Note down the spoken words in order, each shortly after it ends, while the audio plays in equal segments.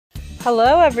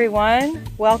Hello everyone,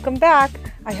 welcome back.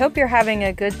 I hope you're having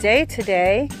a good day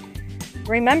today.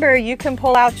 Remember, you can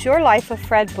pull out your Life of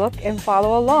Fred book and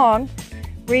follow along.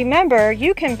 Remember,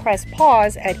 you can press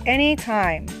pause at any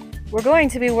time. We're going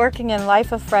to be working in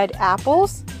Life of Fred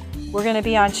Apples. We're going to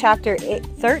be on chapter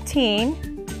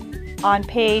 13 on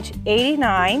page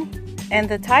 89, and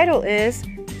the title is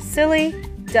Silly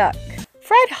Duck.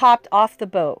 Fred hopped off the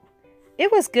boat.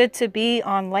 It was good to be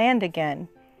on land again.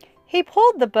 He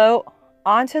pulled the boat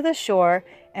onto the shore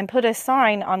and put a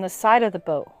sign on the side of the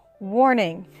boat.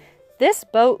 Warning, this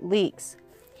boat leaks.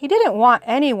 He didn't want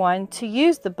anyone to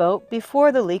use the boat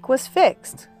before the leak was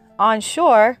fixed. On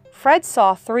shore, Fred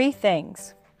saw three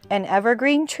things: an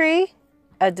evergreen tree,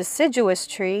 a deciduous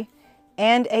tree,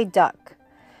 and a duck.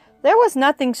 There was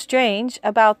nothing strange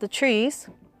about the trees,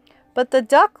 but the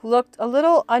duck looked a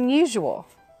little unusual.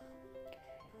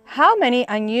 How many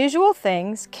unusual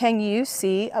things can you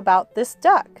see about this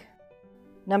duck?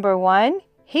 Number 1,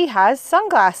 he has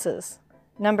sunglasses.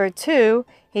 Number 2,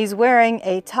 he's wearing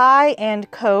a tie and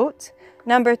coat.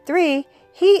 Number 3,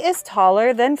 he is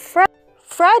taller than Fred.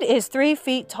 Fred is 3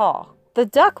 feet tall. The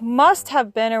duck must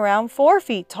have been around 4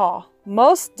 feet tall.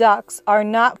 Most ducks are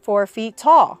not 4 feet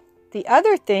tall. The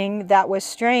other thing that was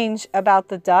strange about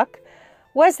the duck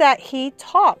was that he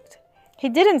talked. He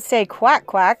didn't say quack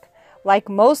quack like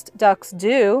most ducks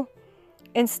do.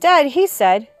 Instead, he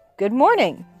said, "Good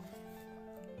morning."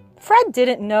 Fred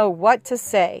didn't know what to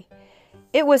say.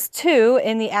 It was 2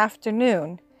 in the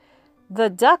afternoon. The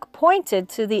duck pointed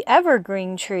to the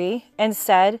evergreen tree and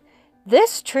said,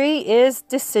 "This tree is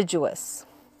deciduous."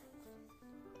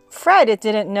 Fred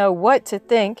didn't know what to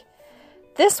think.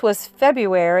 This was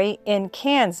February in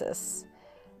Kansas.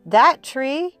 That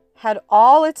tree had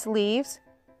all its leaves.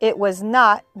 It was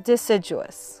not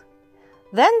deciduous.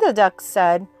 Then the duck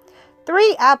said,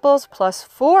 3 apples plus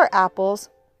 4 apples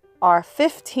are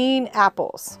 15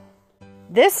 apples.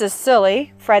 This is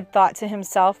silly, Fred thought to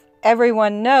himself.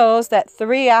 Everyone knows that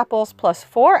 3 apples plus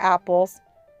 4 apples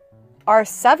are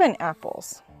 7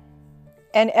 apples.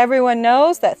 And everyone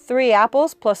knows that 3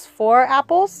 apples plus 4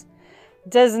 apples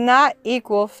does not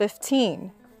equal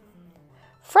 15.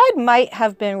 Fred might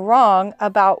have been wrong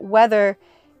about whether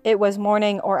it was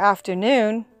morning or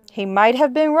afternoon. He might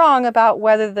have been wrong about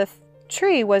whether the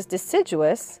tree was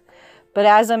deciduous, but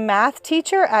as a math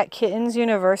teacher at Kittens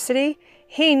University,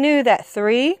 he knew that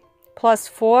 3 plus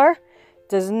 4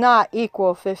 does not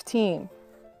equal 15.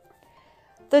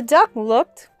 The duck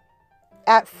looked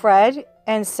at Fred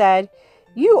and said,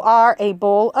 "You are a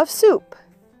bowl of soup."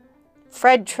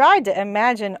 Fred tried to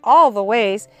imagine all the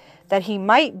ways that he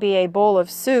might be a bowl of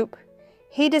soup.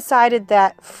 He decided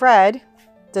that Fred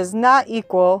does not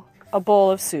equal a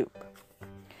bowl of soup.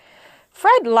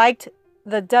 Fred liked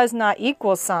the does not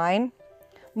equal sign.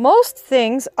 Most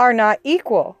things are not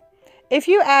equal. If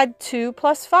you add 2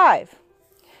 plus 5,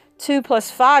 2 plus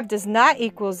 5 does not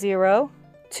equal 0.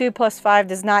 2 plus 5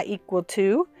 does not equal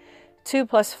 2. 2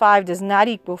 plus 5 does not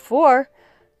equal 4.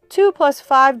 2 plus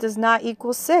 5 does not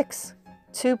equal 6.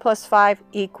 2 plus 5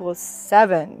 equals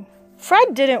 7.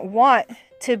 Fred didn't want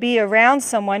to be around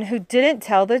someone who didn't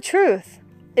tell the truth.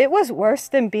 It was worse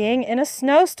than being in a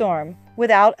snowstorm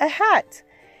without a hat.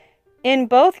 In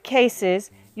both cases,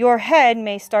 your head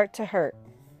may start to hurt.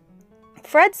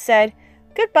 Fred said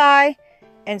goodbye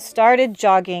and started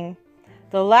jogging.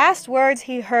 The last words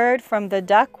he heard from the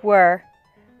duck were,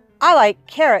 "I like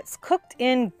carrots cooked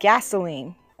in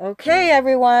gasoline." Okay,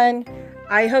 everyone.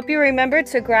 I hope you remember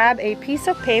to grab a piece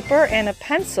of paper and a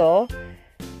pencil.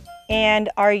 And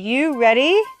are you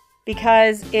ready?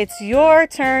 Because it's your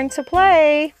turn to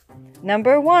play.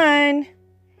 Number 1.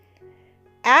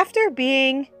 After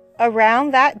being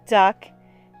around that duck,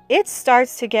 it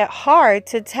starts to get hard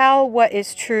to tell what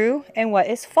is true and what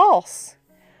is false.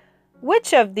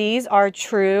 Which of these are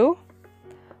true?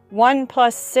 1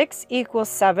 plus 6 equals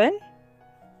 7.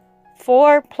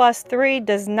 4 plus 3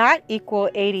 does not equal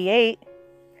 88.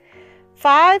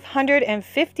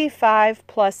 555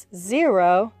 plus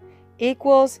 0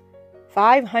 equals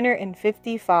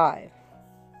 555.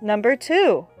 Number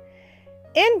 2.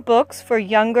 In books for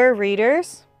younger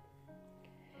readers,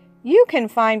 you can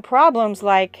find problems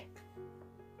like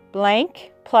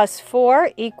blank plus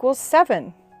 4 equals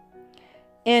 7.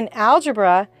 In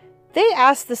algebra, they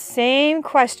ask the same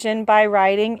question by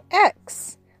writing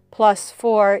x plus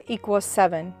 4 equals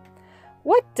 7.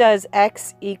 What does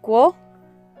x equal?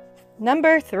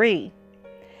 Number 3.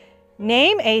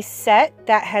 Name a set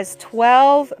that has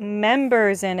 12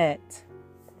 members in it.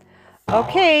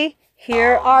 Okay,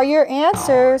 here are your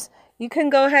answers. You can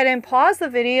go ahead and pause the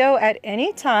video at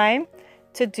any time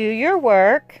to do your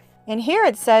work. And here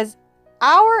it says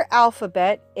Our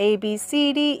alphabet, A, B,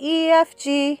 C, D, E, F,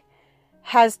 G,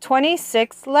 has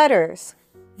 26 letters.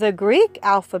 The Greek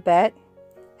alphabet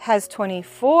has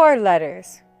 24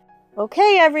 letters.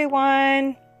 Okay,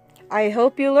 everyone. I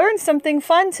hope you learned something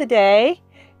fun today.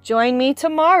 Join me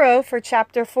tomorrow for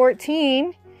Chapter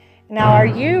 14. Now, are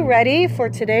you ready for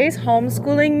today's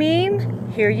homeschooling meme?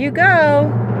 Here you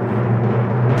go.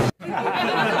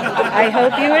 I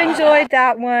hope you enjoyed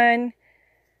that one.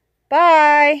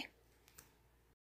 Bye.